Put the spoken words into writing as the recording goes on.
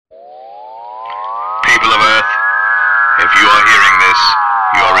you are hearing this,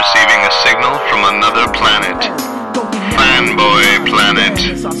 you are receiving a signal from another planet. Fanboy Planet.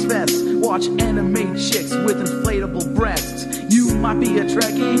 Watch anime chicks with inflatable breasts. You might be a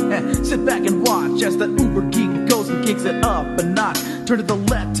Trekkie. Sit back and watch as the uber geek goes and kicks it up a notch. Turn to the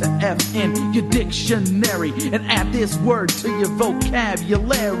letter F in your dictionary and add this word to your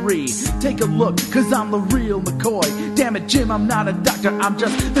vocabulary. Take a look, cause I'm the real McCoy. Damn it, Jim, I'm not a doctor, I'm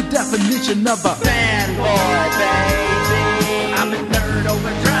just the definition of a fanboy, baby. I'm a nerd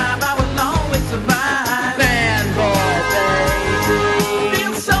overdrive, I will always survive. Fanboy, baby.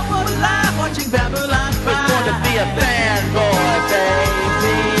 Feel so alive watching Babylon 5. We're going to be a fanboy,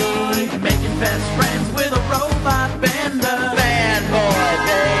 baby. Making best friends with a robot bender.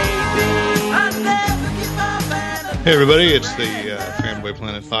 Hey everybody, it's the Fanboy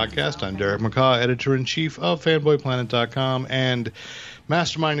Planet podcast. I'm Derek McCaw, editor-in-chief of fanboyplanet.com, and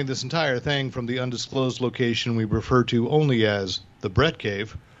masterminding this entire thing from the undisclosed location we refer to only as the Brett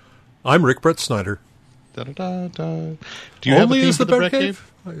Cave. I'm Rick Brett Snyder. Da-da-da-da. Do you have a theme for the Brett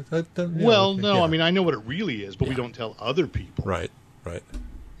Cave? No, I mean, I know what it really is, but we don't tell other people. Right.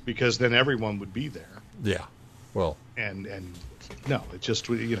 Because then everyone would be there. Yeah, well. And no, it's just,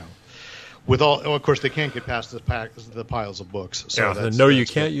 you know. With all, of course, they can't get past the piles of books. So yeah, you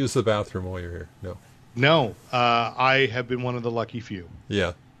can't use the bathroom while you're here. No, I have been one of the lucky few.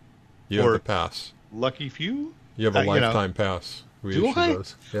 Yeah, you have a pass. Lucky few? You have a lifetime pass. Do I?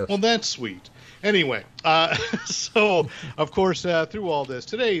 Those. Yes. Well, that's sweet. Anyway, so of course, through all this,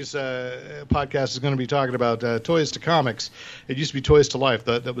 today's podcast is going to be talking about toys to comics. It used to be Toys to Life.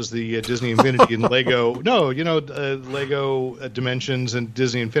 That was the Disney Infinity and Lego. No, Lego Dimensions and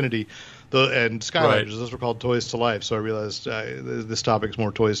Disney Infinity. And Skylanders, those were called Toys to Life, so I realized this topic is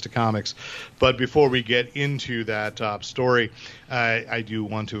more toys to comics. But before we get into that top story, I do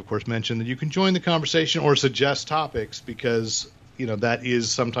want to, of course, mention that you can join the conversation or suggest topics because, that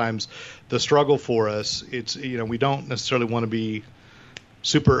is sometimes the struggle for us. It's, we don't necessarily want to be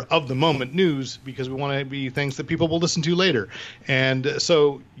super of-the-moment news because we want to be things that people will listen to later. And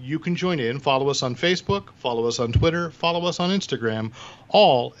so you can join in. Follow us on Facebook, follow us on Twitter, follow us on Instagram,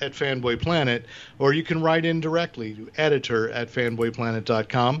 all at Fanboy Planet, or you can write in directly to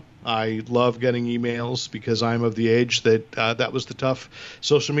editor@fanboyplanet.com. I love getting emails because I'm of the age that that was the tough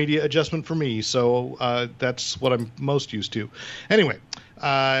social media adjustment for me. So that's what I'm most used to. Anyway,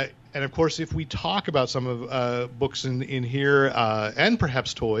 and, of course, if we talk about some of books in here and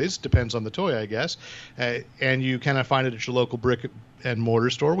perhaps toys, depends on the toy, I guess, and you cannot find it at your local brick and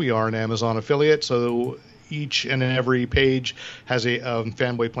mortar store, we are an Amazon affiliate, so each and every page has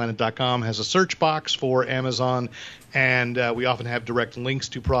fanboyplanet.com has a search box for Amazon, and we often have direct links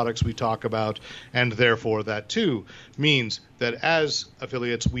to products we talk about, and therefore that, too, means that as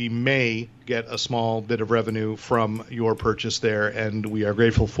affiliates, we may get a small bit of revenue from your purchase there, and we are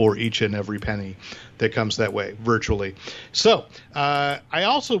grateful for each and every penny that comes that way, virtually. So I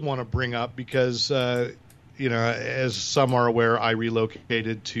also want to bring up, because as some are aware, I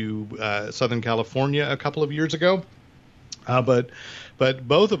relocated to Southern California a couple of years ago. But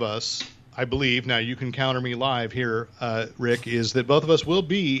both of us, I believe, now you can counter me live here, Rick, is that both of us will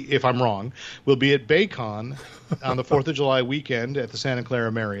be, if I'm wrong, will be at Baycon on the 4th of July weekend at the Santa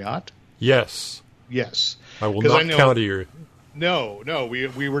Clara Marriott. Yes. I will not counter you. No,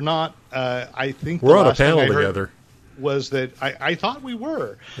 we were not. I think we're on a panel together. Was that I thought we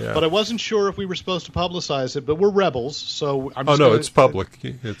were, but I wasn't sure if we were supposed to publicize it. But we're rebels, so I'm. It's public.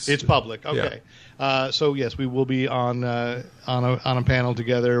 It's public. Okay, yeah. So yes, we will be on a panel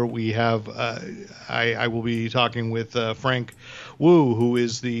together. We have. I will be talking with Frank Wu, who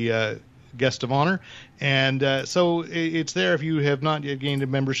is the guest of honor, and so it's there. If you have not yet gained a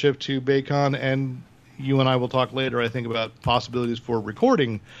membership to Baycon, and you and I will talk later, I think, about possibilities for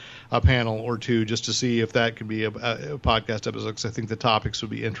recording a panel or two just to see if that could be a podcast episode, because I think the topics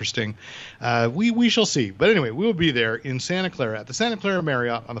would be interesting. We shall see. But anyway, we will be there in Santa Clara at the Santa Clara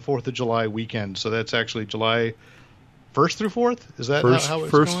Marriott on the 4th of July weekend. So that's actually July 1st through 4th? Is that how it's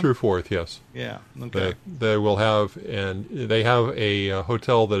First going? through 4th, yes. Yeah, okay. They will have, and they have a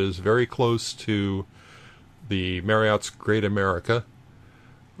hotel that is very close to the Marriott's Great America,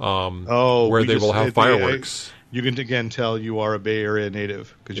 where they will have fireworks. You can, again, tell you are a Bay Area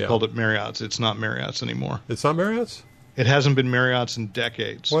native because you called it Marriott's. It's not Marriott's anymore. It's not Marriott's? It hasn't been Marriott's in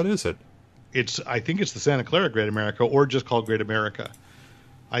decades. What is it? I think it's the Santa Clara Great America, or just called Great America.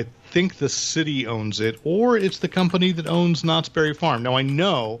 I think the city owns it, or it's the company that owns Knott's Berry Farm. Now, I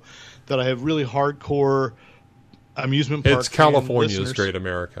know that I have really hardcore amusement park. It's California's Great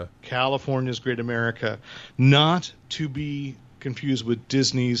America. California's Great America. Not to be confused with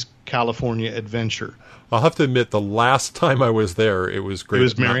Disney's California Adventure. I'll have to admit, the last time I was there, it was great. It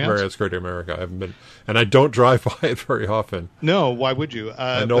was Marriott's Great America. I haven't been, and I don't drive by it very often. No, why would you?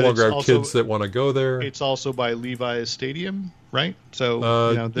 I no longer have kids that want to go there. It's also by Levi's Stadium, right?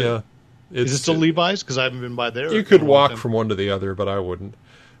 So, yeah. Is it still Levi's? Because I haven't been by there. You could walk from one to the other, but I wouldn't.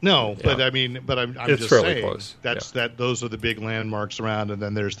 No, but I mean, I'm it's just fairly saying close. that those are the big landmarks around, and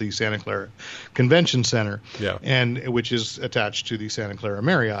then there's the Santa Clara Convention Center, and which is attached to the Santa Clara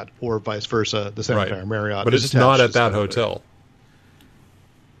Marriott, or vice versa. The Santa Clara Marriott, but it's not at that hotel.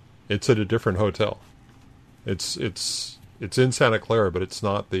 It's at a different hotel. It's in Santa Clara, but it's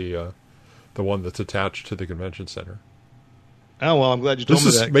not the one that's attached to the convention center. Oh, well, I'm glad you told me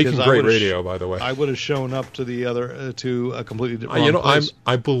that. This is making great radio, by the way. I would have shown up to the other to a completely different place.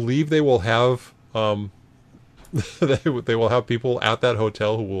 I believe they will have they will have people at that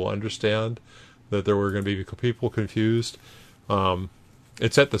hotel who will understand that there were going to be people confused.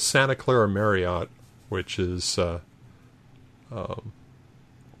 It's at the Santa Clara Marriott, which is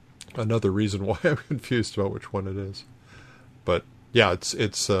another reason why I'm confused about which one it is. But yeah, it's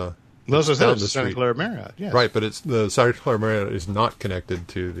Those are the Santa Clara Marriott, yes. Right, but the Santa Clara Marriott is not connected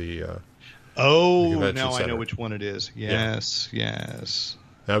to the now center. I know which one it is. Yes, yes.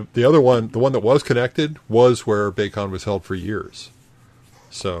 Now, the other one, the one that was connected, was where BayCon was held for years.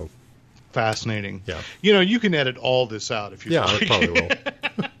 So fascinating. Yeah. You can edit all this out if you like. Yeah, I probably will.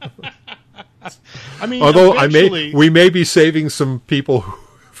 I mean, although we may be saving some people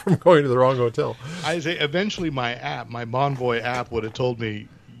from going to the wrong hotel. I say eventually my Fanboy app would have told me,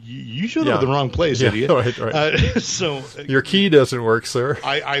 you showed up at the wrong place, idiot. Right. So your key doesn't work, sir.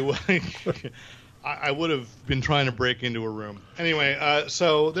 I would have been trying to break into a room. Anyway,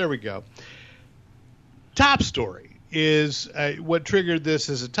 so there we go. Top story is what triggered this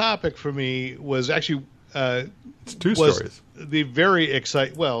as a topic for me was actually it's two stories. The very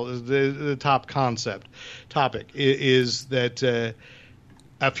exciting. Well, the top topic is that a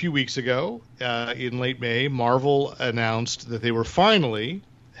few weeks ago, in late May, Marvel announced that they were finally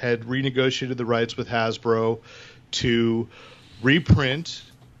had renegotiated the rights with Hasbro to reprint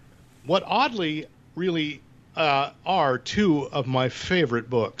what oddly really are two of my favorite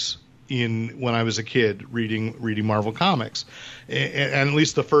books when I was a kid reading Marvel Comics, and at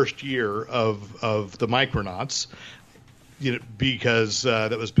least the first year of the Micronauts, because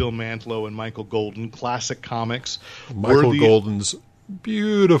that was Bill Mantlo and Michael Golden, classic comics. Michael Golden's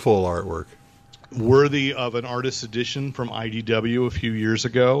beautiful artwork. Worthy of an artist's edition from IDW a few years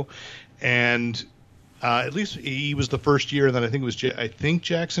ago, and at least he was the first year. And then I think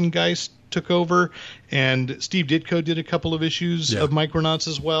Jackson Geist took over, and Steve Ditko did a couple of issues of Micronauts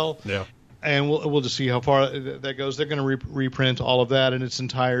as well. Yeah, and we'll just see how far that goes. They're going to reprint all of that in its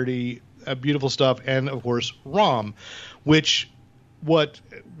entirety. Beautiful stuff, and of course ROM, which what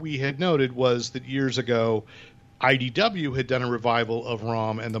we had noted was that years ago, IDW had done a revival of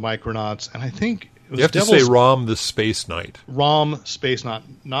ROM and the Micronauts, and I think it was you have to say ROM the Space Knight. ROM Space Knight,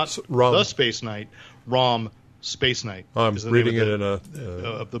 not ROM. The Space Knight. ROM Space Knight. I'm reading it in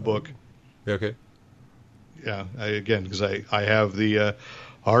of the book. Okay. Yeah, again, because I have the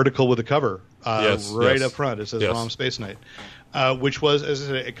article with the cover up front. It says ROM Space Knight. Which was, as I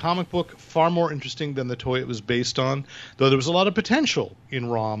said, a comic book far more interesting than the toy it was based on, though there was a lot of potential in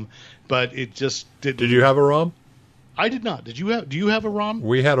ROM, but it just didn't. Did you have a ROM? I did not. Do you have a ROM?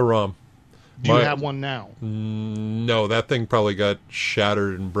 We had a ROM. Do you have one now? No, that thing probably got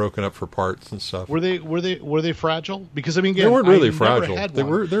shattered and broken up for parts and stuff. Were they fragile? Because I mean, again, they weren't really fragile. They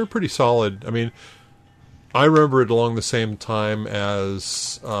were pretty solid. I mean, I remember it along the same time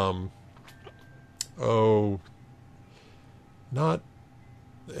as It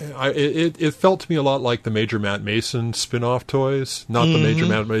felt to me a lot like the Major Matt Mason spin-off toys. Not the Major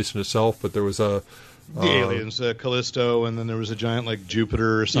Matt Mason itself, but there was the aliens, Callisto, and then there was a giant like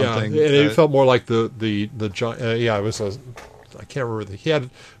Jupiter or something. Yeah, and it felt more like the giant. It was I can't remember. He had a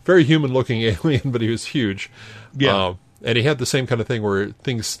very human-looking alien, but he was huge. Yeah. And he had the same kind of thing where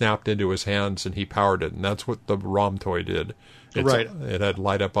things snapped into his hands and he powered it, and that's what the ROM toy did. It had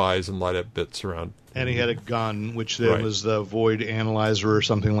light-up eyes and light-up bits around. And he had a gun, which then was the Void Analyzer or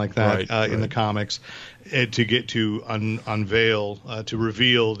something like that in the comics, to get to unveil, to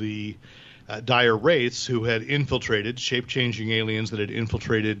reveal the dire wraiths who had infiltrated, shape-changing aliens that had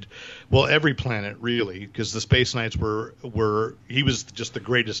infiltrated, every planet, really, because the Space Knights he was just the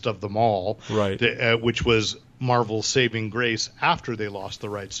greatest of them all, which was Marvel's saving grace after they lost the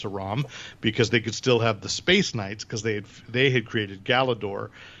rights to ROM, because they could still have the Space Knights, because they had created Galador,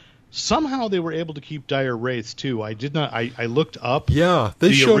 somehow they were able to keep Dire Wraiths too. I did not. I looked up. Yeah,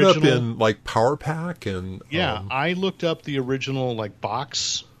 they showed up in like Power Pack and. Yeah, I looked up the original like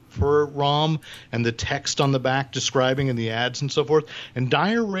box for ROM and the text on the back describing and the ads and so forth. And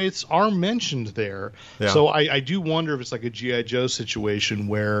Dire Wraiths are mentioned there. Yeah. So I do wonder if it's like a G.I. Joe situation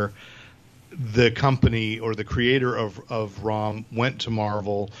where the company or the creator of ROM went to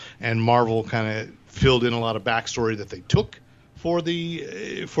Marvel, and Marvel kind of filled in a lot of backstory that they took for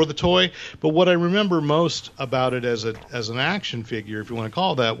the toy. But what I remember most about it as an action figure, if you want to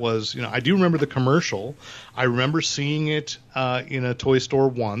call it that, was, I do remember the commercial. I remember seeing it in a toy store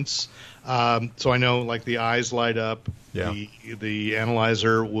once. So I know like the eyes light up, the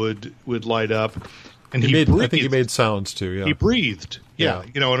analyzer would light up, and I think he made sounds too. Yeah, he breathed. Yeah.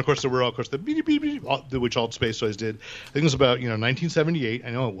 And of course there were the beep beep beep, which all Space Toys did. I think it was about 1978. I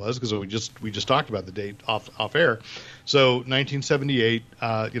know it was because we just talked about the date off air. So 1978,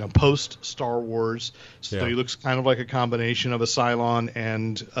 post Star Wars. So he looks kind of like a combination of a Cylon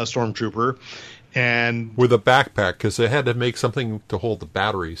and a Stormtrooper, and with a backpack because they had to make something to hold the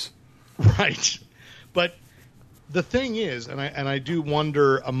batteries. Right, but the thing is, and I do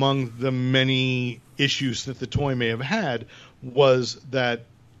wonder, among the many issues that the toy may have had, was that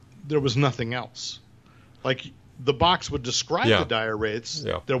there was nothing else. Like, the box would describe the Dire Wraiths.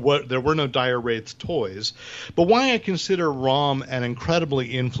 Yeah. There were no Dire Wraiths toys. But why I consider ROM an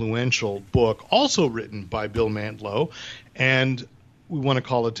incredibly influential book, also written by Bill Mantlo, and we want to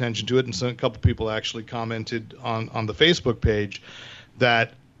call attention to it, and a couple people actually commented on the Facebook page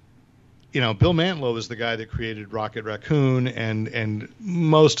that Bill Mantlo is the guy that created Rocket Raccoon and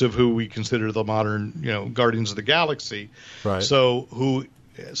most of who we consider the modern, Guardians of the Galaxy. Right. So who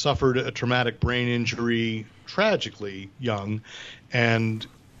suffered a traumatic brain injury tragically young and,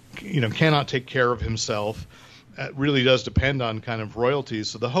 cannot take care of himself. It really does depend on kind of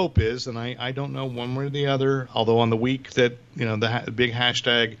royalties. So the hope is, and I don't know one way or the other, although on the week that, the big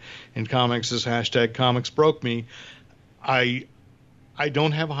hashtag in comics is hashtag comics broke me, I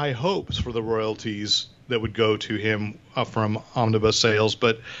don't have high hopes for the royalties that would go to him from omnibus sales,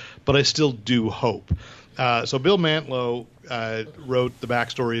 but I still do hope. So Bill Mantlo wrote the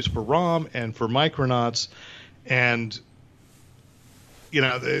backstories for ROM and for Micronauts, and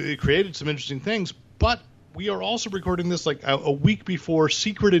it created some interesting things. But we are also recording this like a week before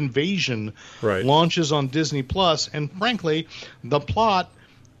Secret Invasion launches on Disney Plus, and frankly, the plot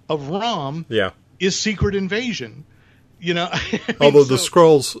of ROM is Secret Invasion. Although the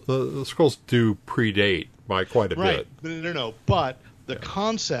scrolls do predate by quite a bit. No. But the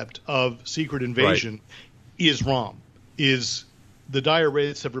concept of Secret Invasion is ROM. Is the Dire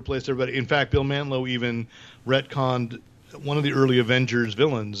Wraiths have replaced everybody. In fact, Bill Mantlo even retconned one of the early Avengers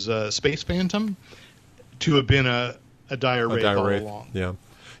villains, Space Phantom, to have been a Dire Wraith all along. Yeah.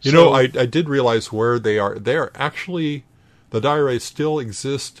 I did realize where they are. They are actually, the Dire Wraiths still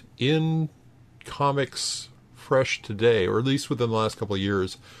exist in comics fresh today, or at least within the last couple of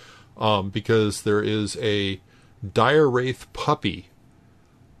years, because there is a Dire Wraith puppy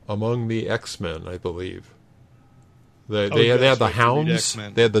among the X-Men, I believe. They had the hounds.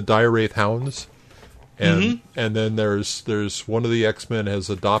 They had the Dire Wraith hounds, and then there's one of the X-Men has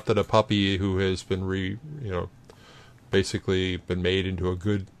adopted a puppy who has been basically been made into a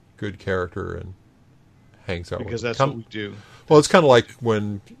good character and hangs out because that's what we do. Well, it's kind of like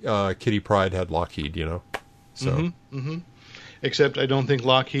when Kitty Pryde had Lockheed, So. Except I don't think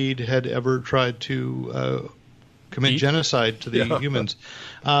Lockheed had ever tried to commit genocide to the humans.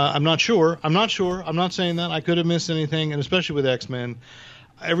 I'm not sure. I'm not saying that. I could have missed anything, and especially with X-Men.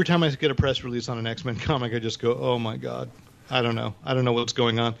 Every time I get a press release on an X-Men comic, I just go, oh my God. I don't know what's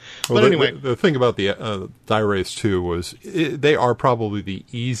going on. But anyway. The thing about the Dire Wraiths, too, was they are probably the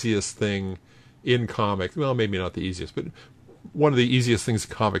easiest thing in comics. Well, maybe not the easiest, but one of the easiest things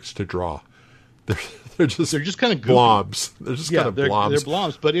in comics to draw. They're just kind of blobs. They're just kind of blobs. They're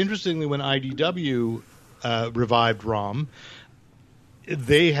blobs. But interestingly, when IDW revived ROM,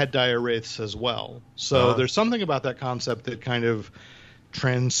 they had Dire Wraiths as well. So there's something about that concept that kind of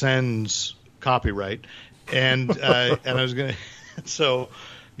transcends copyright. And I was going to... So,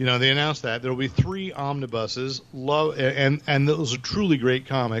 they announced that. There will be 3 omnibuses. And those are truly great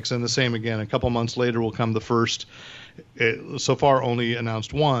comics. And the same again. A couple months later will come the first... so far only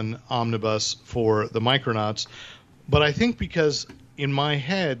announced 1 omnibus for the Micronauts, but I think because in my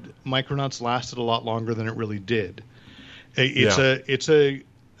head Micronauts lasted a lot longer than it really did. It's a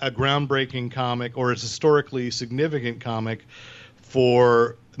groundbreaking comic, or it's a historically significant comic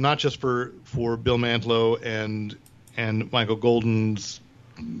for not just for Bill Mantlo and Michael Golden's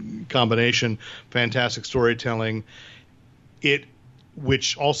combination, fantastic storytelling. It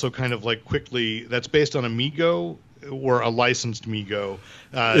which also kind of like quickly, that's based on Amigo or a licensed Mego.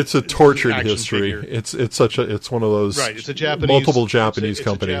 It's a tortured history. Figure. It's one of those right. It's a Japanese multiple Japanese it's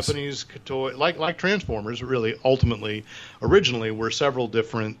companies. A Japanese toy, like Transformers. Really, ultimately, originally were several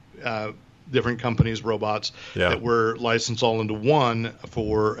different companies, robots that were licensed all into one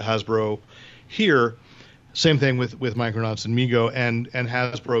for Hasbro. Here, same thing with Micronauts and Mego, and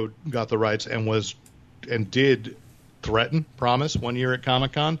Hasbro got the rights and did promise one year at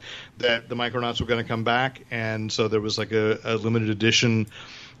Comic-Con that the Micronauts were going to come back, and so there was like a limited edition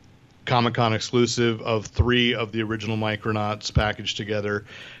Comic-Con exclusive of 3 of the original Micronauts packaged together,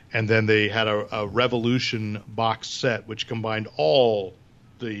 and then they had a Revolution box set which combined all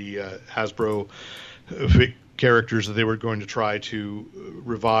the Hasbro characters that they were going to try to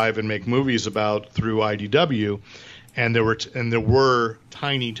revive and make movies about through IDW, and there were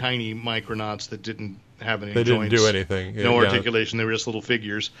tiny Micronauts that didn't have any They joints, didn't do anything. no articulation. They were just little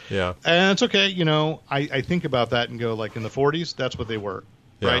figures. Yeah, and it's okay. I think about that and go, like, in the 40s, that's what they were.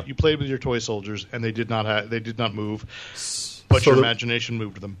 Right? You played with your toy soldiers, and they did not move, but your imagination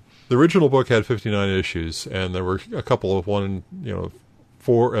moved them. The original book had 59 issues, and there were a couple of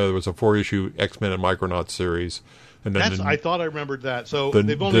four. There was a 4-issue X-Men and Micronauts series, and then I thought I remembered that. So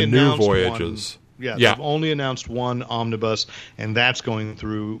they've only announced New Voyages. They've only announced one omnibus, and that's going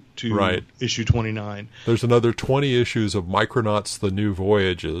through to issue 29. There's another 20 issues of Micronauts: The New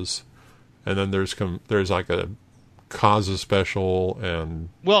Voyages, and then there's like a Kaza special and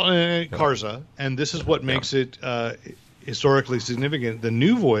Karza, and this is what makes it historically significant. The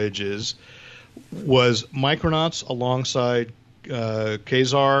New Voyages was Micronauts alongside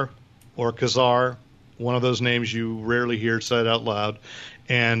Kazar or Kazar, one of those names you rarely hear said out loud,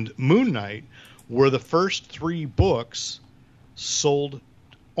 and Moon Knight were the first 3 books sold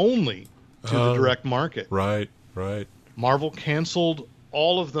only to the direct market. Right. Marvel canceled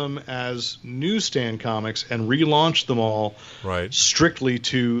all of them as newsstand comics and relaunched them all strictly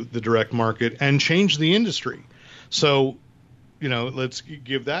to the direct market and changed the industry. So, let's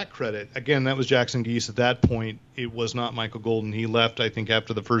give that credit. Again, that was Jackson Geese at that point. It was not Michael Golden. He left, I think,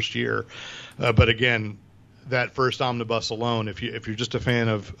 after the first year. But again, that first omnibus alone, if you're just a fan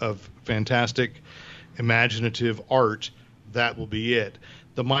of fantastic, imaginative art, that will be it.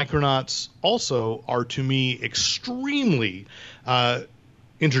 The Micronauts also are, to me, extremely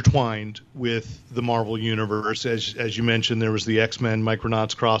intertwined with the Marvel Universe. As you mentioned, there was the X-Men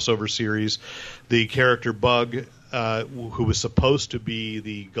Micronauts crossover series. The character Bug, who was supposed to be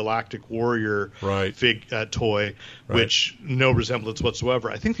the Galactic Warrior toy, which no resemblance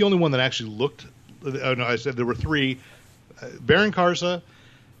whatsoever. I think the only one that actually looked... I said there were 3. Baron Karza,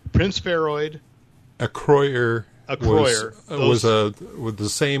 Prince Feroid... Acroyer was with the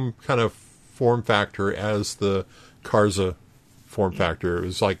same kind of form factor as the Karza form factor. It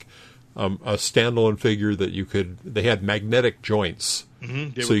was like a standalone figure that they had magnetic joints,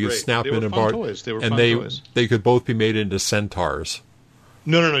 so you could snap in and bar. They were fun toys. They could both be made into centaurs.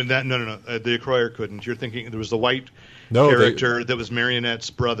 No. The Acroyer couldn't. You're thinking there was the white character that was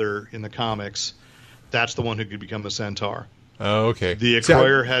Marionette's brother in the comics. That's the one who could become a centaur. Oh, okay. The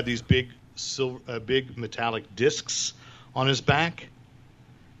Acroyer had these big metallic discs on his back,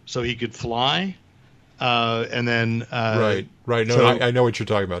 so he could fly. And then right. No, so, I know what you're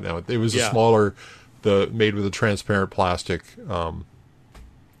talking about now. It was a smaller, made with a transparent plastic,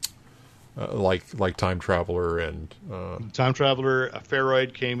 like Time Traveler and Time Traveler. A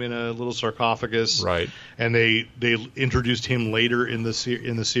Feroid came in a little sarcophagus, right? And they introduced him later in the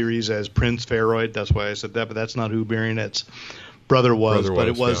series as Prince Feroid. That's why I said that, but that's not who Marionette's brother was. But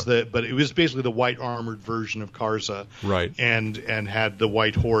it was basically the white armored version of Karza, right? And had the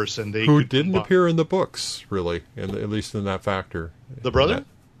white horse, and who didn't appear in the books really, at least in that factor. The brother,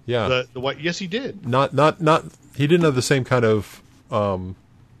 the white. Yes, he did. Not. He didn't have the same kind of.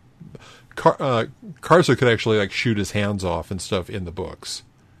 Karza could actually shoot his hands off and stuff in the books,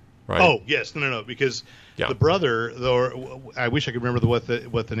 right? Oh yes, no, because the brother, though, I wish I could remember what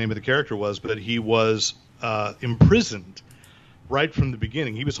the name of the character was, but he was imprisoned right from the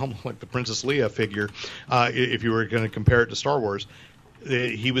beginning. He was almost like the Princess Leia figure, if you were going to compare it to Star Wars.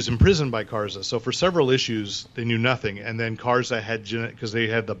 He was imprisoned by Karza, so for several issues they knew nothing, and then Karza had because they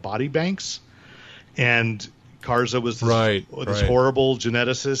had the body banks, and Karza was this horrible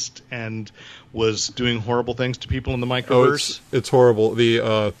geneticist and was doing horrible things to people in the microverse. It's horrible.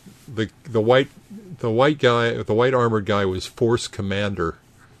 The white guy, the white armored guy, was Force Commander.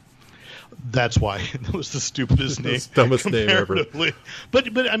 That's why that was the stupidest name, dumbest name ever.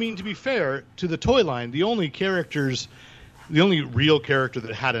 But I mean, to be fair to the toy line, the only real character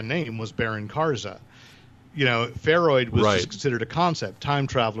that had a name was Baron Karza. Pharoid was Right. just considered a concept. Time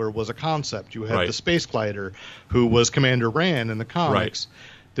Traveler was a concept. You had Right. the Space Glider, who was Commander Ran in the comics.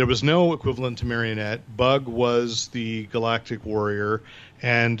 There was no equivalent to Marionette. Bug was the Galactic Warrior,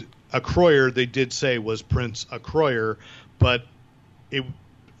 and Acroyer, they did say, was Prince Acroyer, but if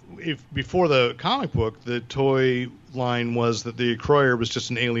before the comic book, the toy line was that the Acroyer was just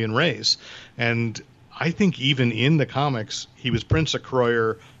an alien race, and I think even in the comics, he was Prince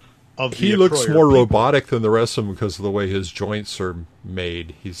Acroyer of the He looks Acroyer more people. robotic than the rest of them because of the way his joints are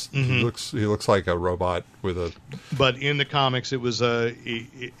made. He looks like a robot with a. But in the comics, it was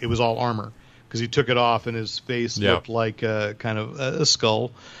all armor because he took it off and his face looked like kind of a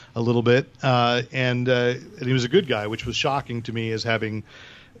skull a little bit, and he was a good guy, which was shocking to me as having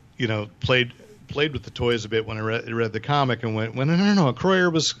played with the toys a bit when I read the comic and went, no,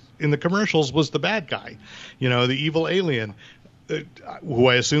 Acroyer was in the commercials was the bad guy, the evil alien. Who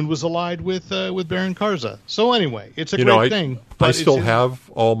I assumed was allied with Baron Karza. So anyway, it's a great thing. But I still have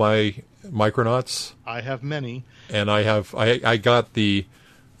all my Micronauts. I have many, and I got the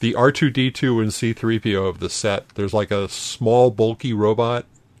R2D2 and C3PO of the set. There's like a small, bulky robot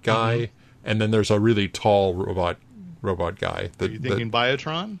guy, and then there's a really tall robot guy. Are you thinking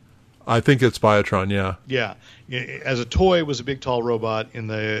Biotron? I think it's Biotron. Yeah. Yeah. As a toy, it was a big, tall robot in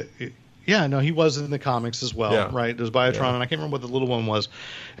the. Yeah, no, he was in the comics as well, right? There's Biotron, and I can't remember what the little one was.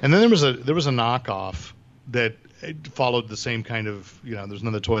 And then there was a knockoff that followed the same kind of, there's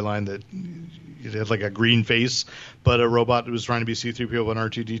another toy line that it had like a green face, but a robot that was trying to be C-3PO and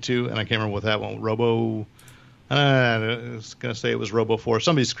R2-D2, and I can't remember what that one. I was going to say it was Robo 4.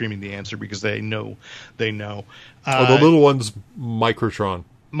 Somebody's screaming the answer because they know. The little one's Microtron.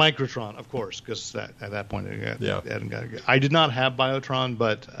 Microtron, of course, because at that point, I did not have Biotron,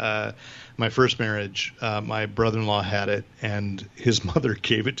 but my first marriage, my brother-in-law had it, and his mother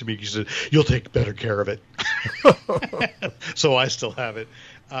gave it to me. She said, "You'll take better care of it." So I still have it,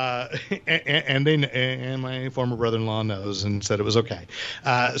 and my former brother-in-law knows and said it was okay.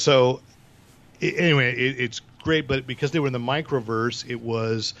 Anyway, it's great, but because they were in the microverse,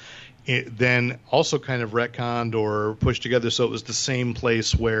 it then also kind of retconned or pushed together, so it was the same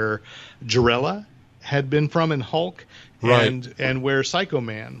place where Jarella had been from in Hulk, and where Psycho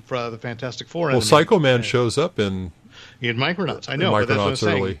Man from the Fantastic Four. Well, Psycho Man shows up in Micronauts. I know, but that's what I'm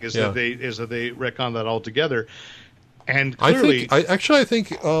saying is that they retconned that all together. And clearly, I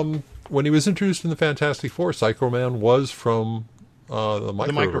think when he was introduced in the Fantastic Four, Psycho Man was from the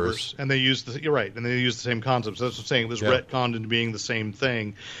microverse. And they used you're right, and they used the same concepts. So that's what I'm saying. It was retconned into being the same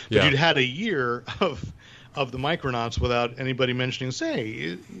thing. But you'd had a year of the Micronauts without anybody mentioning,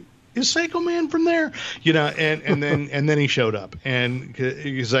 say, is Psycho Man from there? And then he showed up. And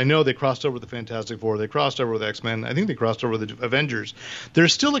because I know they crossed over with the Fantastic Four, they crossed over with X-Men. I think they crossed over with the Avengers.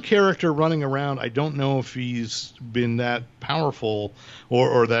 There's still a character running around. I don't know if he's been that powerful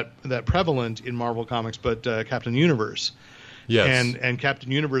or that prevalent in Marvel Comics, but Captain Universe. Yes. And Captain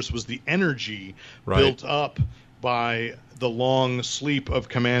Universe was the energy built up by the long sleep of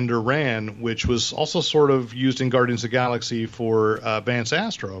Commander Ran, which was also sort of used in Guardians of the Galaxy for Vance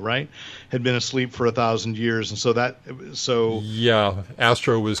Astro, right? Had been asleep for 1,000 years, and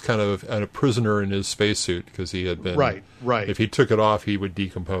Astro was kind of a prisoner in his spacesuit because he had been right. If he took it off, he would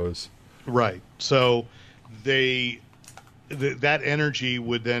decompose. Right. So that energy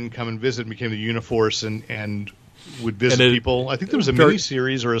would then come and visit and became the Uniforce and would visit people. I think there was a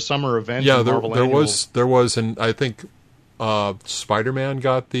mini-series or a summer event. Yeah, in there Marvel was, and I think Spider-Man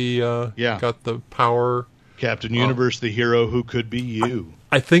got the power. Captain Universe, the hero who could be you.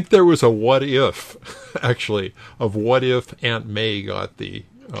 I think there was a what if, actually, of what if Aunt May got the.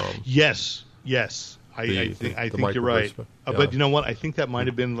 Yes. I think you're right. But you know what? I think that might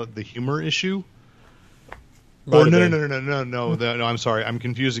have been the humor issue. No, I'm sorry. I'm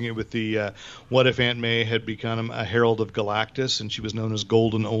confusing it with the what if Aunt May had become a herald of Galactus and she was known as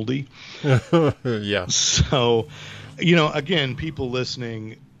Golden Oldie. Yeah. So, again, people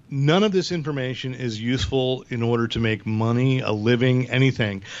listening, none of this information is useful in order to make money, a living,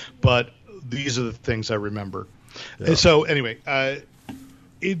 anything. But these are the things I remember. Yeah. So anyway,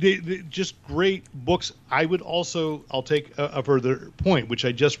 just great books. I'll take a further point, which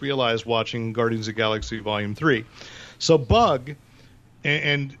I just realized watching Guardians of the Galaxy Volume 3. So Bug,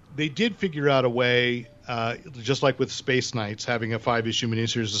 and they did figure out a way, just like with Space Knights, having a 5-issue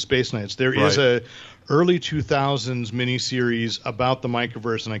miniseries of Space Knights. There is a early 2000s miniseries about the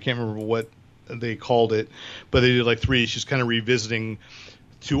Microverse, and I can't remember what they called it, but they did like 3 issues kind of revisiting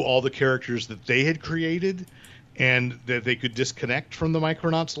to all the characters that they had created. and that they could disconnect from the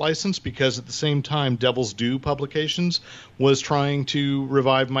Micronauts license, because at the same time Devil's Due Publications was trying to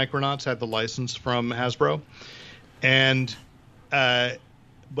revive Micronauts, had the license from Hasbro. And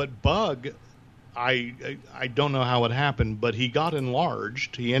but Bug, I don't know how it happened, but he got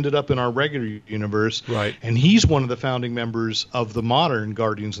enlarged. He ended up in our regular universe, right? And he's one of the founding members of the modern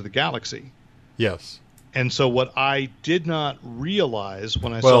Guardians of the Galaxy. Yes. And so what I did not realize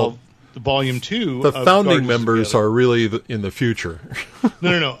when I saw Volume 2, the founding members are really in the future.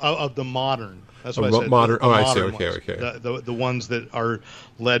 No, of the modern. That's what I said. Modern. I see. Okay. The ones that are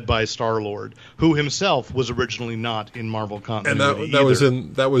led by Star-Lord, who himself was originally not in Marvel continuity. And that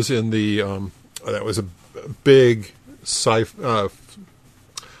was in the that was a big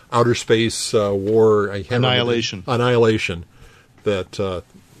outer space war. Annihilation. That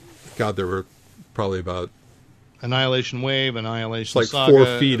God, there were probably about Annihilation Wave, Annihilation like Saga.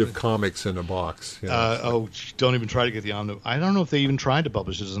 4 feet of comics in a box. Don't even try to get the omnibus. I don't know if they even tried to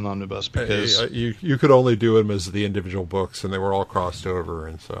publish it as an omnibus, because you could only do them as the individual books, and they were all crossed over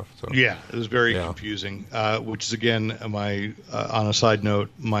and stuff. So yeah, it was very confusing. Which is again my on a side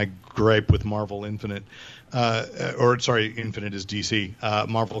note, my gripe with Marvel Infinite. Infinite is DC.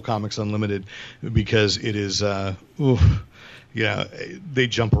 Marvel Comics Unlimited, because it is they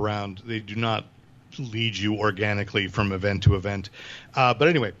jump around. They do not lead you organically from event to event. But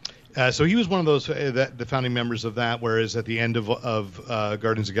anyway, so he was one of those the founding members of that. Whereas at the end of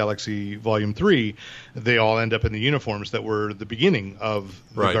Guardians of the Galaxy Volume 3, they all end up in the uniforms that were the beginning of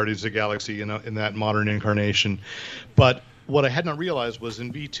the Guardians of the Galaxy in that modern incarnation. But what I had not realized was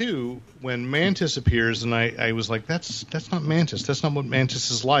in V2, when Mantis appears, and I was like, that's not Mantis. That's not what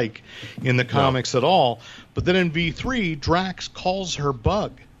Mantis is like in the comics at all. But then in V3, Drax calls her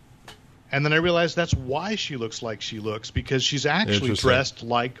Bug. And then I realized that's why she looks like she looks, because she's actually dressed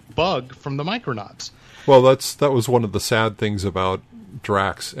like Bug from the Micronauts. Well, that was one of the sad things about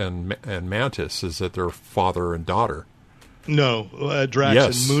Drax and Mantis, is that they're father and daughter. No,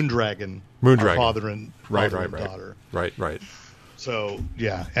 Drax and Moondragon are father and daughter. Right. So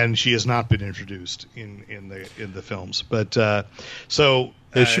yeah, and she has not been introduced in the films, but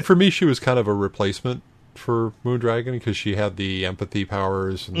for me, she was kind of a replacement for Moondragon, because she had the empathy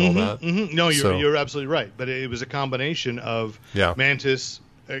powers and all that. Mm-hmm. No, you're absolutely right. But it was a combination of Mantis,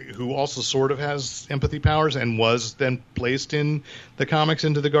 who also sort of has empathy powers and was then placed in the comics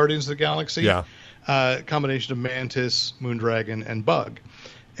into the Guardians of the Galaxy. Yeah. Combination of Mantis, Moondragon, and Bug.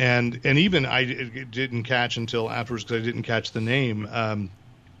 And even I didn't catch until afterwards, because I didn't catch the name,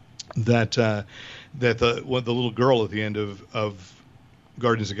 that the little girl at the end of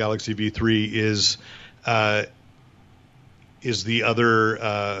Guardians of the Galaxy V3 is the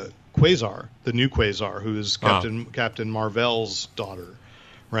other Quasar, the new Quasar, who is Captain Marvel's daughter,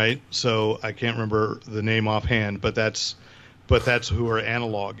 right? So I can't remember the name offhand, but that's who her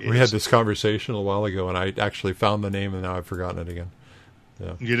analog is. We had this conversation a while ago, and I actually found the name, and now I've forgotten it again.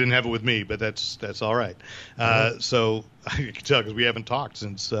 Yeah. You didn't have it with me, but that's all right. So I can tell, because we haven't talked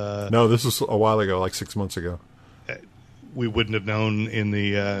since. No, this was a while ago, like 6 months ago. We wouldn't have known in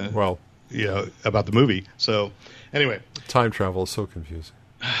the about the movie. So anyway, time travel is so confusing.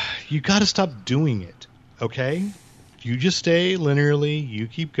 You got to stop doing it, okay? You just stay linearly. You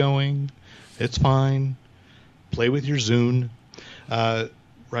keep going. It's fine. Play with your Zune, right?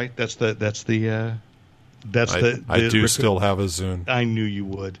 I do still have a Zune. I knew you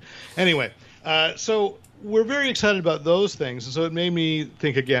would. Anyway, so we're very excited about those things, and so it made me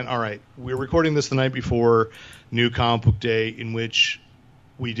think again. All right, we're recording this the night before New Comic Book Day, in which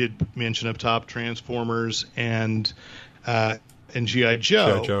we did mention up top Transformers and G.I.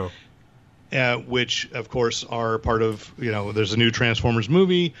 Joe. Which, of course, are part of, there's a new Transformers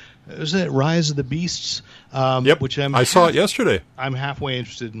movie. Is it Rise of the Beasts? Yep, which I saw it yesterday. I'm halfway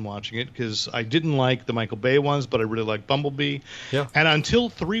interested in watching it, because I didn't like the Michael Bay ones, but I really like Bumblebee. Yeah. And until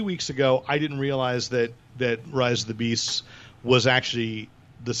 3 weeks ago, I didn't realize that Rise of the Beasts was actually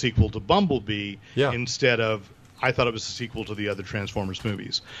the sequel to Bumblebee instead of, I thought it was the sequel to the other Transformers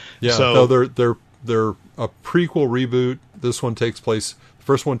movies. Yeah, so, no, they're a prequel reboot. This one takes place... The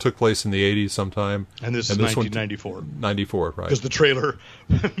first one took place in the 80s sometime. And this is 1994. 94, right. Because the trailer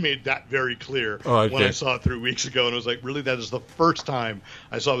made that very clear when I saw it 3 weeks ago. And I was like, really? That is the first time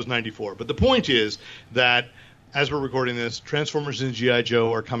I saw it was 94. But the point is that, as we're recording this, Transformers and G.I.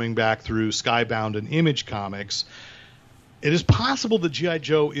 Joe are coming back through Skybound and Image Comics. It is possible that G.I.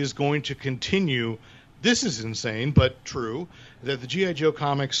 Joe is going to continue. This is insane, but true, that the G.I. Joe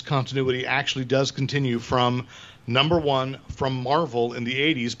comics continuity actually does continue from... Number one, from Marvel in the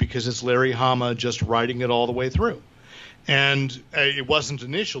 80s, because it's Larry Hama just writing it all the way through. And it wasn't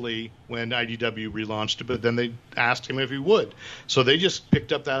initially when IDW relaunched it, but then they asked him if he would. So they just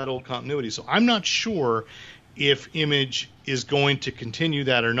picked up that old continuity. So I'm not sure if Image is going to continue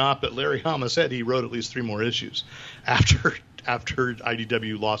that or not, but Larry Hama said he wrote at least 3 more issues after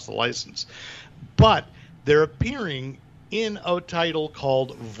IDW lost the license. But they're appearing in a title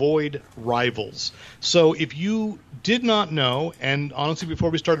called Void Rivals. So if you did not know, and honestly before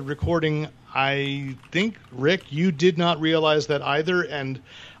we started recording, I think, Rick, you did not realize that either, and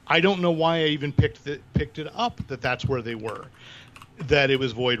I don't know why I even picked it up that's where they were, that it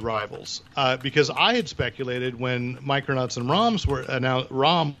was Void Rivals. Because I had speculated when Micronauts and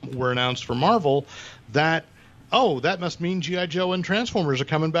ROM were announced for Marvel that, that must mean G.I. Joe and Transformers are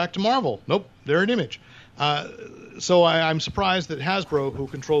coming back to Marvel. Nope, they're an Image. So I'm surprised that Hasbro, who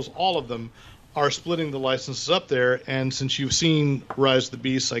controls all of them, are splitting the licenses up there. And since you've seen Rise of the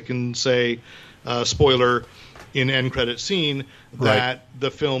Beasts, I can say, spoiler, in end credit scene, that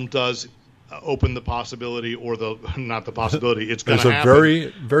the film does open the possibility, or not the possibility, it's going to happen. There's a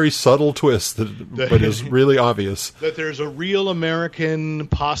very, very subtle twist, but is really obvious. That there's a real American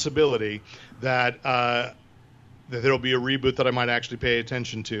possibility that there will be a reboot that I might actually pay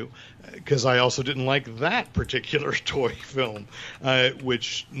attention to, because I also didn't like that particular toy film,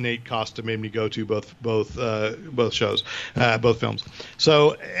 which Nate Costa made me go to both shows, both films.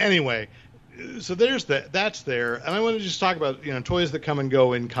 So anyway, so there's that's there, and I want to just talk about toys that come and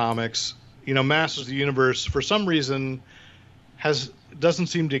go in comics. Masters of the Universe for some reason doesn't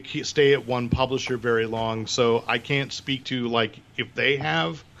seem to stay at one publisher very long, so I can't speak to if they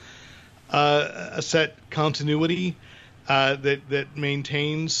have a set continuity that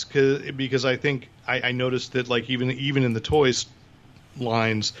maintains, because I think I noticed that even in the toys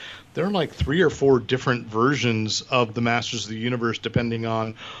lines, there are 3 or 4 different versions of the Masters of the Universe, depending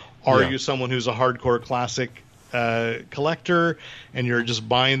on are you someone who's a hardcore classic collector and you're just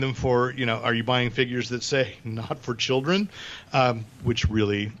buying them for, are you buying figures that say not for children, which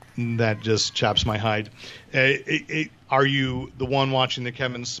really, that just chaps my hide. Are you the one watching the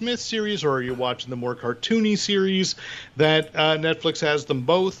Kevin Smith series, or are you watching the more cartoony series that Netflix has them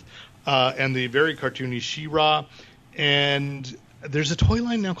both, and the very cartoony She-Ra? And there's a toy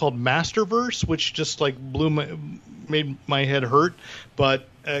line now called Masterverse, which just made my head hurt, but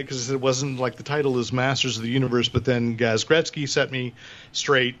because it wasn't the title is Masters of the Universe, but then Gaz Gretzky set me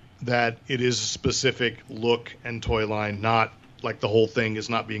straight that it is a specific look and toy line, not the whole thing is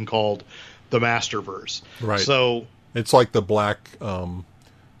not being called the Masterverse. Right. So it's like the black, what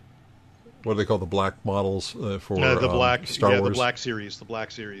do they call the black models for the black Star Wars? The Black Series,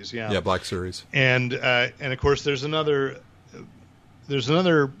 Black Series. Black Series. And of course there's another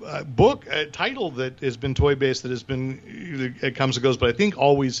book title that has been toy based that has been, it comes and goes, but I think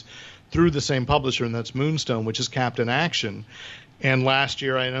always through the same publisher, and that's Moonstone, which is Captain Action. And last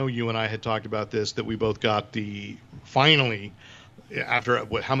year, I know you and I had talked about this, that we both got finally, after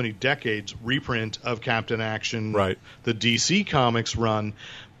how many decades, reprint of Captain Action, right, the DC Comics run.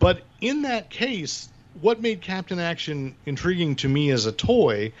 But in that case, what made Captain Action intriguing to me as a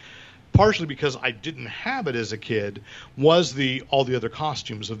toy, partially because I didn't have it as a kid, was all the other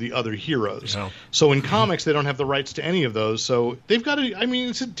costumes of the other heroes. Yeah. So in comics, they don't have the rights to any of those. So they've got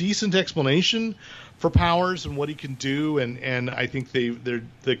it's a decent explanation for Powers and what he can do, and I think the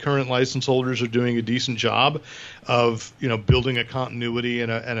current license holders are doing a decent job of building a continuity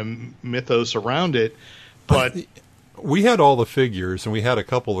and a mythos around it. But we had all the figures and we had a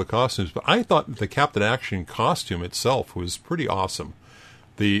couple of the costumes, but I thought the Captain Action costume itself was pretty awesome.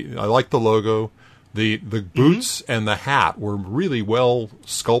 I like the logo. The boots and the hat were really well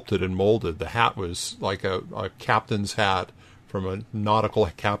sculpted and molded. The hat was like a captain's hat from a nautical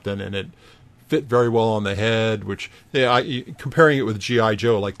captain, and it fit very well on the head, which, comparing it with G.I.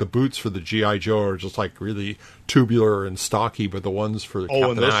 Joe, the boots for the G.I. Joe are just really tubular and stocky, but the ones for the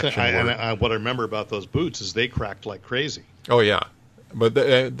Captain Action and what I remember about those boots is they cracked like crazy. Oh, yeah. But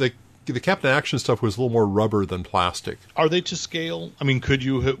the Captain Action stuff was a little more rubber than plastic. Are they to scale? I mean, could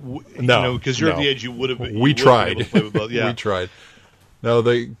you? No, because you're at the age, you would have. We tried. Yeah. We tried. No,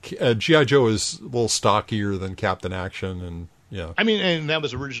 the G.I. Joe is a little stockier than Captain Action, and yeah. I mean, and that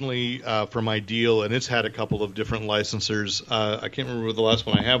was originally from Ideal, and it's had a couple of different licensors. I can't remember the last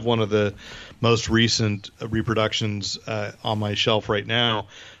one. I have one of the most recent reproductions on my shelf right now,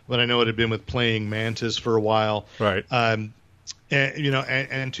 but I know it had been with Playing Mantis for a while. Right. And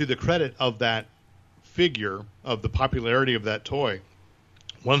to the credit of that figure, of the popularity of that toy,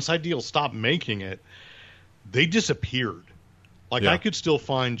 once Ideal stopped making it, they disappeared. I could still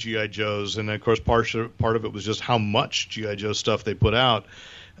find G.I. Joes, and of course part of it was just how much G.I. Joe stuff they put out.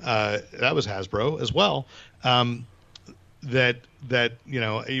 That was Hasbro as well. that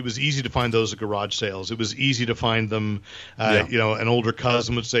it was easy to find those at garage sales. It was easy to find them. An older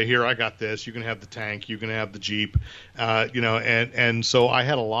cousin would say, "Here, I got this. You can have the tank. You can have the Jeep." And so I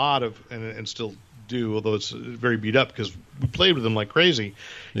had a lot of, and still do, although it's very beat up because we played with them like crazy.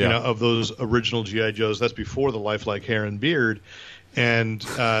 Of those original GI Joes. That's before the lifelike hair and beard. And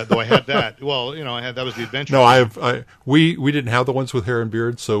though I had that, that was the adventure. No, we didn't have the ones with hair and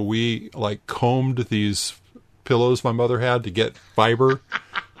beard, so we combed these pillows my mother had to get fiber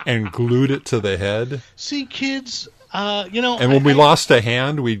and glued it to the head. See, kids, And when we lost a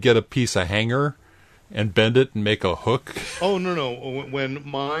hand, we'd get a piece of hanger and bend it and make a hook. Oh no! When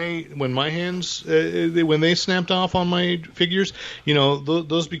my hands when they snapped off on my figures,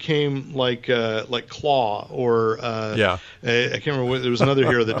 those became like claw or I can't remember. There was another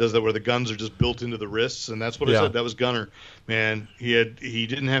hero that does that where the guns are just built into the wrists, and that's what I said. That was Gunner. Man, he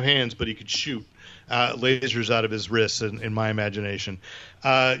didn't have hands, but he could shoot lasers out of his wrists in my imagination.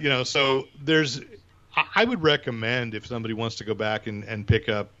 So I would recommend if somebody wants to go back and pick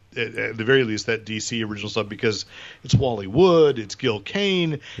up at the very least that DC original stuff, because it's Wally Wood, it's Gil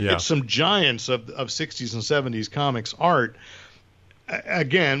Kane, it's some giants of 60s and 70s comics art.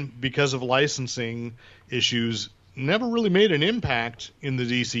 Again, because of licensing issues, never really made an impact in the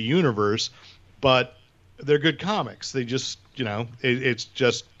DC universe, but they're good comics. They just, it's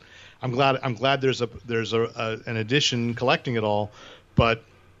just, I'm glad there's an edition collecting it all, but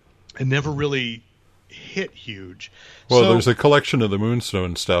it never really hit huge. Well, there's a collection of the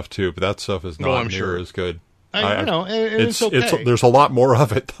Moonstone stuff too, but that stuff is not near as good. It's okay. There's a lot more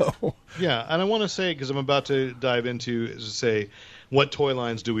of it though. Yeah, and I want to say, because I'm about to dive into, what toy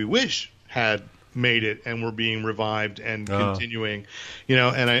lines do we wish had made it and were being revived and continuing,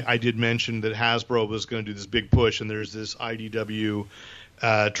 and I did mention that Hasbro was going to do this big push, and there's this IDW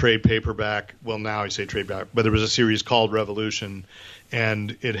trade paperback. Well, now I say trade paperback, but there was a series called Revolution,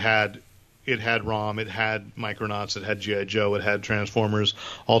 and it had ROM, it had Micronauts, it had G.I. Joe, it had Transformers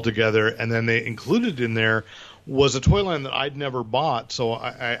all together, and then they included in there was a toy line that I'd never bought, so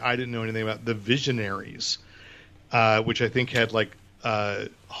I didn't know anything about, the Visionaries, which I think had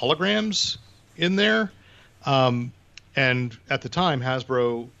holograms in there. And at the time,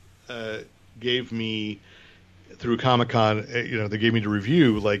 Hasbro gave me, through Comic-Con, they gave me to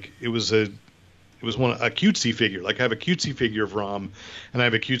review, it was a cutesy figure. I have a cutesy figure of ROM, and I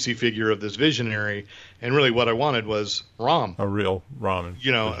have a cutesy figure of this Visionary, and really what I wanted was ROM. A real ROM.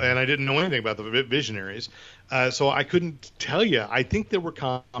 And I didn't know anything about the Visionaries. So I couldn't tell you. I think there were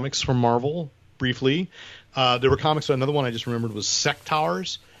comics from Marvel, briefly. There were comics, another one I just remembered was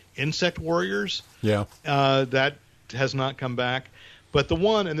Sectaurs, Insect Warriors. Yeah. That has not come back. But the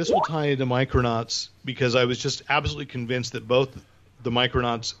one, and this will tie into Micronauts, because I was just absolutely convinced that both the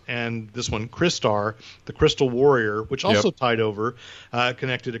Micronauts and this one, Crystar, the Crystal Warrior, which also tied over,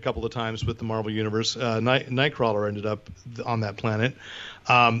 connected a couple of times with the Marvel Universe. Nightcrawler ended up on that planet.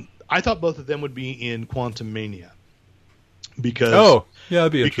 I thought both of them would be in Quantum Mania. Because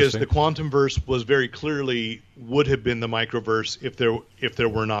that'd be interesting. Because the Quantumverse was very clearly would have been the Microverse if there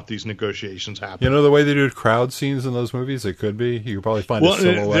were not these negotiations happening. The way they do crowd scenes in those movies, it could be. You could probably find a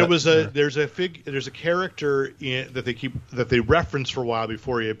silhouette. There's a character that they reference for a while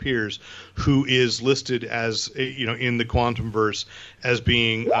before he appears, who is listed as in the Quantumverse as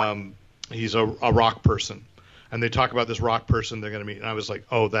being he's a rock person. And they talk about this rock person they're going to meet, and I was like,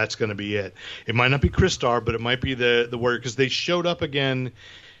 "Oh, that's going to be it." It might not be Crystar, but it might be the warrior, because they showed up again,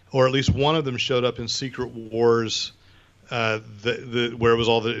 or at least one of them showed up in Secret Wars, where it was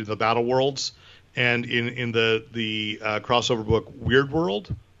all the battle worlds, and in the crossover book Weird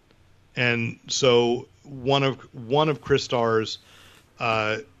World, and so one of Crystar's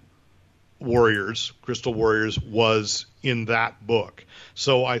warriors, Crystal Warriors, was in that book.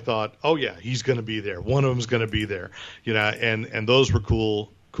 So I thought, oh yeah, he's going to be there. One of them's going to be there, and those were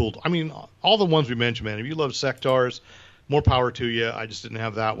cool. I mean, all the ones we mentioned, man. If you love Sectaurs, more power to you. I just didn't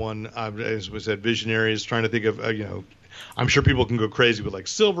have that one. As we said, Visionaries. Trying to think of, I'm sure people can go crazy with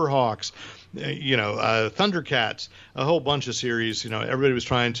Silverhawks, Thundercats, a whole bunch of series. Everybody was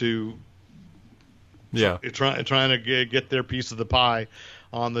trying to, trying to get their piece of the pie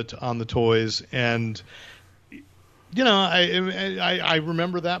on the toys. And I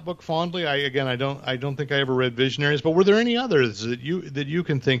remember that book fondly. I don't think I ever read Visionaries, but were there any others that you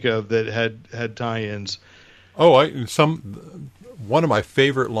can think of that had tie-ins? Oh, one of my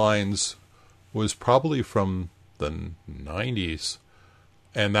favorite lines was probably from the 90s,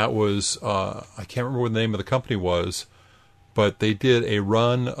 and that was I can't remember what the name of the company was, but they did a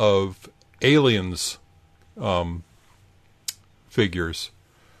run of Aliens figures.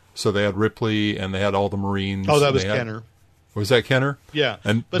 So they had Ripley, and they had all the Marines. Oh, that was Kenner. Was that Kenner? Yeah,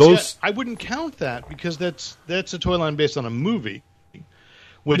 and but those see, I wouldn't count that because that's a toy line based on a movie,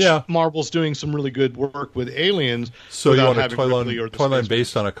 which Yeah. Marvel's doing some really good work with Aliens. So you without want a having toy Ripley or the line Space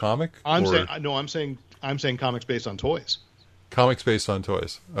based on a comic? I'm or saying comics based on toys. comics based on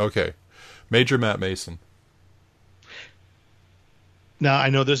toys. Okay, Major Matt Mason. Now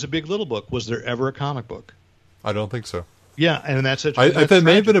I know there's a Big Little Book. Was there ever a comic book? I don't think so. Yeah, and that's I think it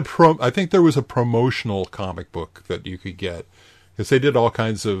may have been I think there was a promotional comic book that you could get because they did all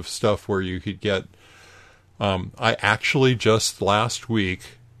kinds of stuff where you could get. I actually just last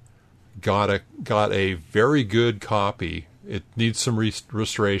week got a very good copy. It needs some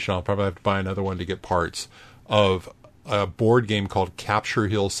restoration. I'll probably have to buy another one to get parts of a board game called Capture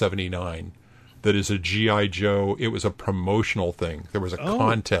Hill 79. That is a G.I. Joe. It was a promotional thing. There was a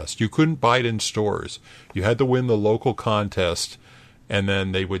contest. You couldn't buy it in stores. You had to win the local contest, and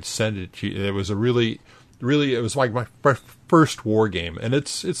then they would send it to you. It was a really, it was like my first war game, and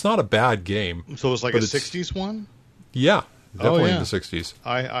it's not a bad game. So it was like a 60s one? Yeah, definitely yeah. in the 60s.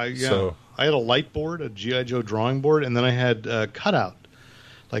 I had a light board, a G.I. Joe drawing board, and then I had cutout,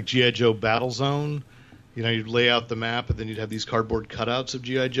 like G.I. Joe Battle Zone. You know, you'd lay out the map, and then you'd have these cardboard cutouts of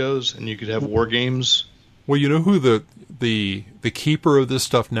G.I. Joes, and you could have war games. Well, you know who the keeper of this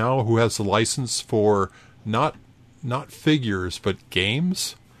stuff now, who has the license for not figures but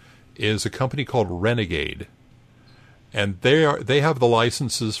games, is a company called Renegade, and they have the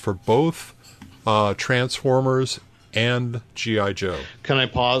licenses for both Transformers and G.I. Joe. Can I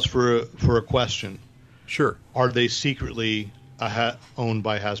pause for a question? Sure. Are they secretly owned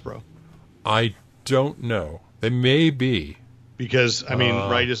by Hasbro? I don't know. They may be. Because, I mean,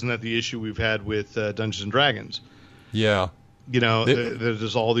 right, isn't that the issue we've had with Dungeons & Dragons? Yeah. You know,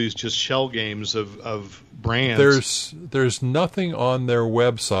 there's all these just shell games of brands. There's nothing on their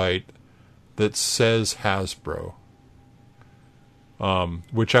website that says Hasbro,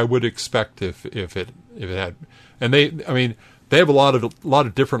 which I would expect if it had. And they have a lot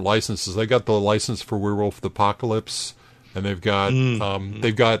of different licenses. They got the license for Werewolf the Apocalypse, and they've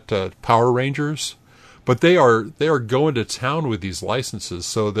got Power Rangers, but they are going to town with these licenses.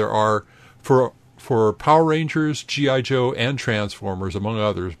 So there are for Power Rangers, G.I. Joe, and Transformers, among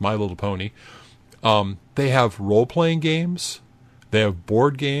others, My Little Pony. They have role playing games, they have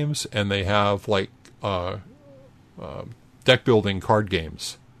board games, and they have like deck building card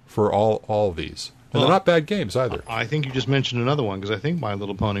games for all of these. And they're not bad games either. I think you just mentioned another one because I think My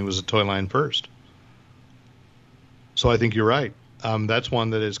Little Pony was a toy line first. So I think you're right. That's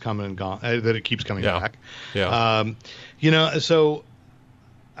one that is coming and gone. That it keeps coming back. Yeah. So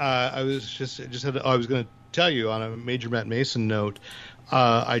I was I was going to tell you on a Major Matt Mason note.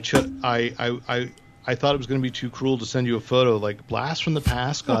 I thought it was going to be too cruel to send you a photo. Like Blast from the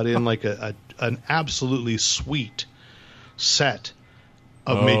Past got in like an absolutely sweet set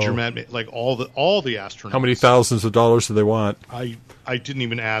of Major Matt, like all the astronauts. How many thousands of dollars do they want? I didn't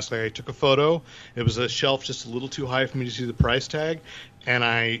even ask. Like I took a photo. It was a shelf just a little too high for me to see the price tag, and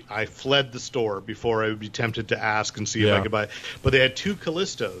I fled the store before I would be tempted to ask and see if I could buy. But they had two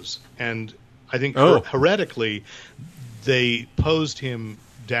Callistos, and I think heretically they posed him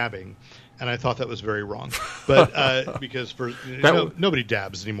dabbing, and I thought that was very wrong. But because nobody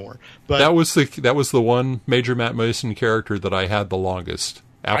dabs anymore. But that was the one Major Matt Mason character that I had the longest.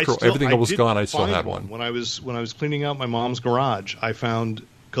 After everything was gone, I still had one. When I was cleaning out my mom's garage, I found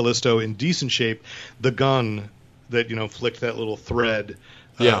Callisto in decent shape. The gun that flicked that little thread.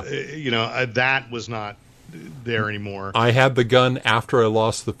 That was not there anymore. I had the gun after I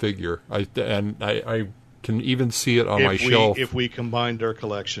lost the figure. I can even see it on my shelf. If we combined our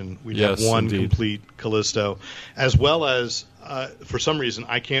collection, we'd have one complete Callisto, as well as for some reason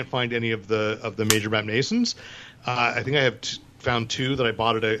I can't find any of the Major Matt Masons. I think I have found two that I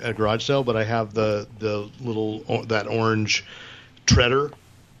bought at a garage sale, but I have the little that orange Treader.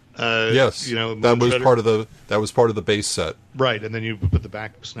 Yes, that was part of the base set. Right, and then you put the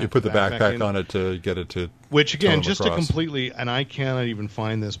backpack on it to get it to. Which again, just to completely, and I cannot even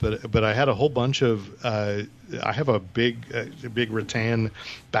find this, but I had a whole bunch of. I have a big rattan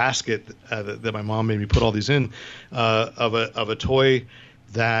basket that my mom made me put all these in of a toy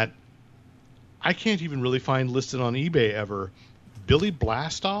that I can't even really find listed on eBay ever. Billy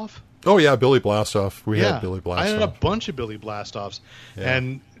Blastoff. Oh yeah, Billy Blastoff. We had Billy Blastoff. I had a bunch of Billy Blastoffs,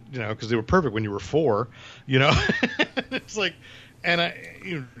 and because they were perfect when you were 4. It's like, and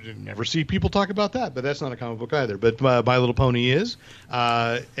you never see people talk about that, but that's not a comic book either. But My Little Pony is,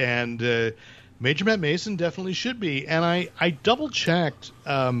 and Major Matt Mason definitely should be. And I double checked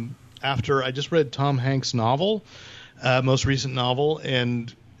after I just read Tom Hanks' novel, most recent novel,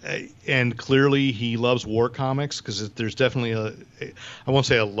 and and clearly he loves war comics, because there's definitely I won't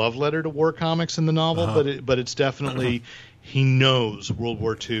say a love letter to war comics in the novel, but it's definitely he knows World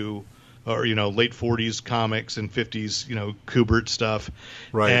War II, or late 40s comics and 50s Kubert stuff,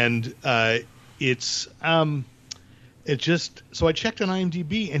 right? And it's it just, so I checked on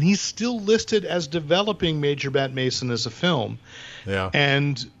IMDb, and he's still listed as developing Major Matt Mason as a film. Yeah.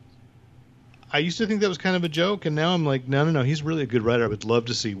 And I used to think that was kind of a joke, and now I'm like, no, he's really a good writer. I would love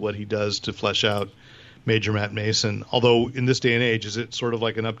to see what he does to flesh out Major Matt Mason. Although in this day and age, is it sort of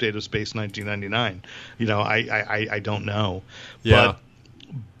like an update of Space 1999? I don't know. Yeah.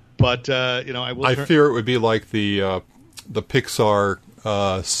 But I will. I fear it would be like the Pixar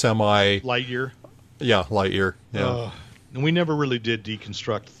semi Lightyear. Yeah, Lightyear. Yeah. And we never really did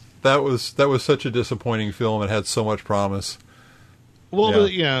deconstruct. That was such a disappointing film. It had so much promise. Well,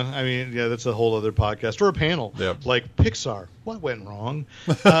 that's a whole other podcast or a panel. Yep. Like Pixar, what went wrong?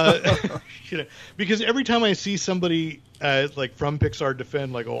 Because every time I see somebody like from Pixar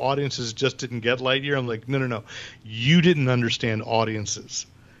defend, like, audiences just didn't get Lightyear, I'm like, no, you didn't understand audiences.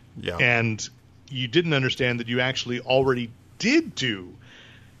 Yeah. And you didn't understand that you actually already did do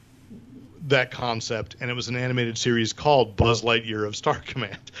that concept, and it was an animated series called Buzz Lightyear of Star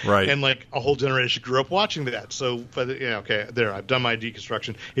Command. Right. And like a whole generation grew up watching that. So, okay, there, I've done my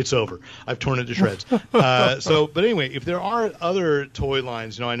deconstruction. It's over. I've torn it to shreds. But anyway, if there are other toy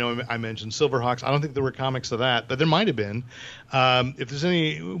lines, I know I mentioned Silverhawks. I don't think there were comics of that, but there might have been. If there's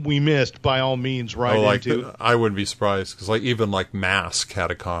any we missed, by all means, into. I wouldn't be surprised, because even Mask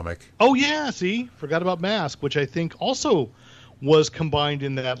had a comic. Oh yeah, see, forgot about Mask, which I think also was combined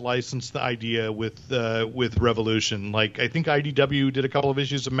in that license, the idea with Revolution. Like, I think IDW did a couple of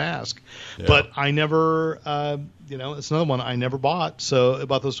issues of Mask, but I never, it's another one I never bought. So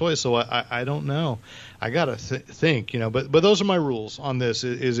about those toys, so I don't know. I gotta think, But those are my rules on this.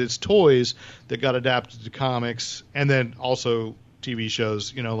 Is it's toys that got adapted to comics, and then also TV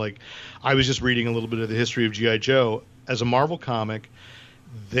shows. Like I was just reading a little bit of the history of G.I. Joe as a Marvel comic.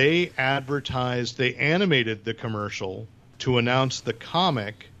 They animated the commercial to announce the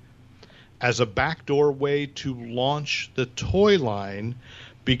comic as a backdoor way to launch the toy line,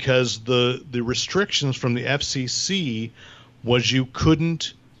 because the restrictions from the FCC was you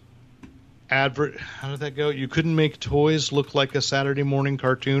couldn't how did that go? You couldn't make toys look like a Saturday morning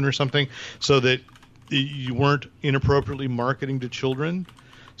cartoon or something, so that you weren't inappropriately marketing to children.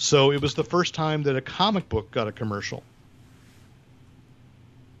 So it was the first time that a comic book got a commercial.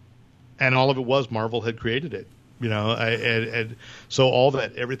 And all of it was Marvel had created it. So all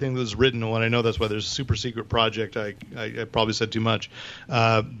that, everything that was written, and I know that's why there's a super secret project. I probably said too much,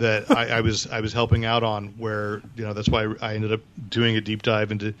 that I was helping out on, where that's why I ended up doing a deep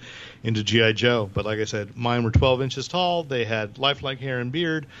dive into G.I. Joe. But like I said, mine were 12 inches tall. They had lifelike hair and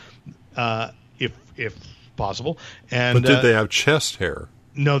beard, if possible. And but did they have chest hair?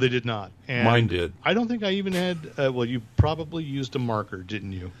 No, they did not. And mine did. I don't think I even had. Well, you probably used a marker,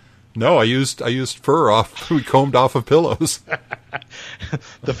 didn't you? No, I used fur we combed off of pillows.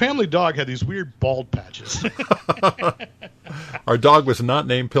 The family dog had these weird bald patches. Our dog was not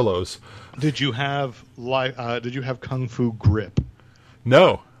named Pillows. Did you have Kung Fu grip?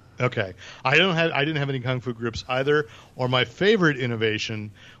 No. Okay, I didn't have any Kung Fu grips either. Or my favorite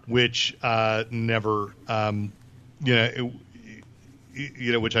innovation, which never, which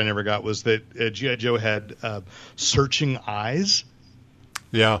I never got, was that G.I. Joe had searching eyes.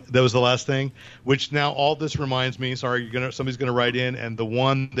 Yeah, that was the last thing. Which now all this reminds me. Sorry, somebody's gonna write in, and the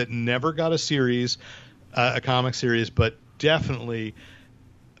one that never got a series, a comic series, but definitely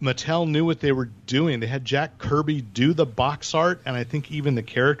Mattel knew what they were doing. They had Jack Kirby do the box art, and I think even the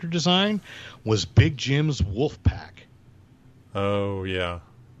character design was Big Jim's Wolf Pack. Oh yeah,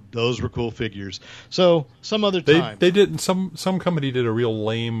 those were cool figures. So some other time they did some company did a real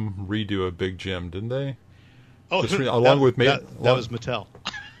lame redo of Big Jim, didn't they? Oh, that was Mattel.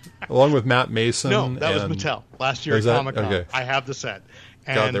 Along with Matt Mason. No, that was Mattel. Last year at Comic-Con. Okay. I have the set.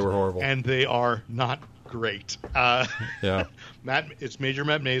 And, God, they were horrible. And they are not great. Yeah. It's Major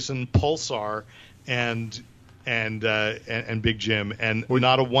Matt Mason, Pulsar, and Big Jim. And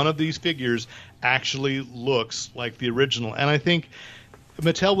not a one of these figures actually looks like the original. And I think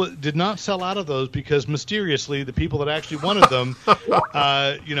Mattel did not sell out of those because mysteriously the people that actually wanted them,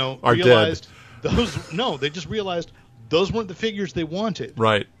 are realized dead. They just realized those weren't the figures they wanted.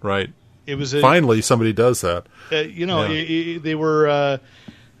 Right. It was finally somebody does that. They were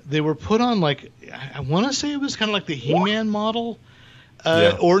put on, like, I want to say it was kind of like the He-Man model,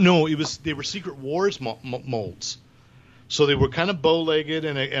 or no, they were Secret Wars molds. So they were kind of bow-legged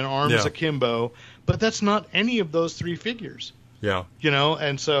and arms akimbo, but that's not any of those three figures. Yeah.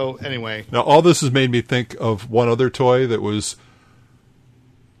 And so anyway. Now, all this has made me think of one other toy that was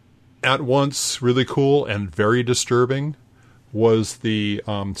at once really cool and very disturbing, was the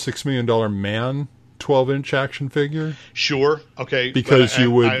 $6 Million Man 12-inch action figure. Sure. Okay. Because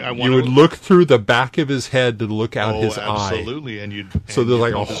you would look through the back of his head to look out his eye. Absolutely. So there's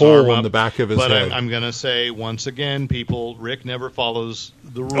like a hole in the back of his head. But I'm going to say once again, Rick never follows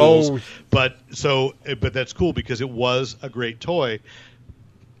the rules. Oh. But that's cool because it was a great toy,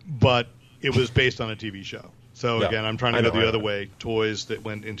 but it was based on a TV show. So, again, I'm trying to go the other way, toys that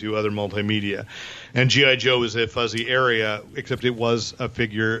went into other multimedia. And G.I. Joe was a fuzzy area, except it was a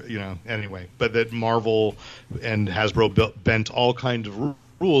figure, anyway. But that Marvel and Hasbro bent all kinds of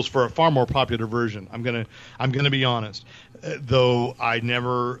rules for a far more popular version. I'm gonna be honest. Though I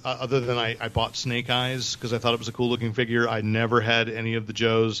never, other than I bought Snake Eyes because I thought it was a cool-looking figure, I never had any of the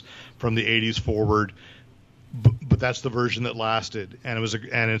Joes from the 80s forward. But that's the version that lasted, and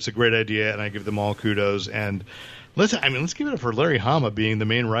it's a great idea, and I give them all kudos. And let's give it up for Larry Hama being the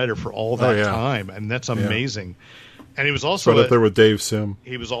main writer for all that time, and that's amazing. Yeah. And he was also right up there with Dave Sim.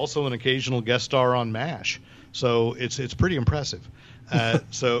 He was also an occasional guest star on MASH, so it's pretty impressive.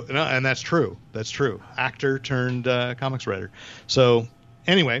 And that's true. That's true. Actor turned comics writer. So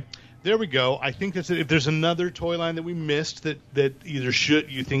anyway. There we go. I think that's it. If there's another toy line that we missed that either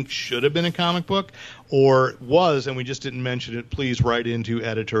should have been a comic book or was, and we just didn't mention it, please write into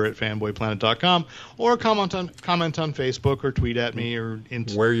editor@fanboyplanet.com or comment on Facebook or tweet at me or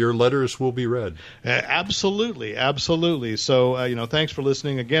where your letters will be read. Absolutely. So thanks for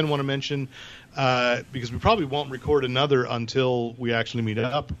listening. Again, want to mention because we probably won't record another until we actually meet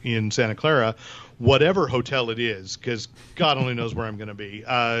up in Santa Clara. Whatever hotel it is, because God only knows where I'm going to be.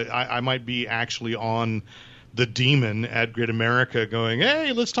 I might be actually on the Demon at Great America going,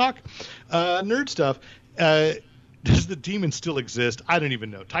 hey, let's talk nerd stuff. Does the Demon still exist? I don't even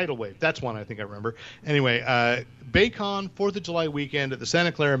know. Tidal Wave. That's one I think I remember. Anyway, Baycon, 4th of July weekend at the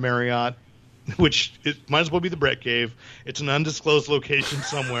Santa Clara Marriott, which might as well be the Brett Cave. It's an undisclosed location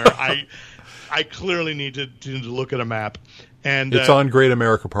somewhere. I clearly need to look at a map. And it's on Great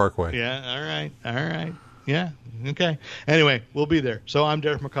America Parkway. Yeah, all right. Yeah, okay. Anyway, we'll be there. So I'm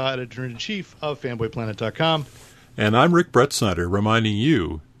Derek McCaw, editor-in-chief of fanboyplanet.com. And I'm Rick Brett Snyder, reminding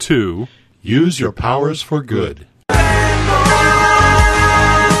you to use your powers for good. I'll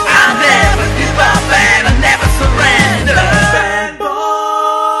never give up and I'll never surrender. Fanboy.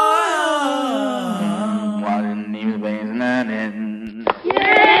 What in these ways learning?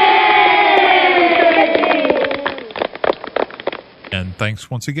 And thanks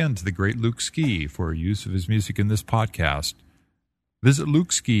once again to the great Luke Ski for use of his music in this podcast. Visit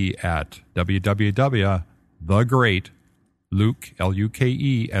Luke Ski at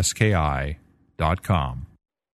www.thegreatlukeski.com.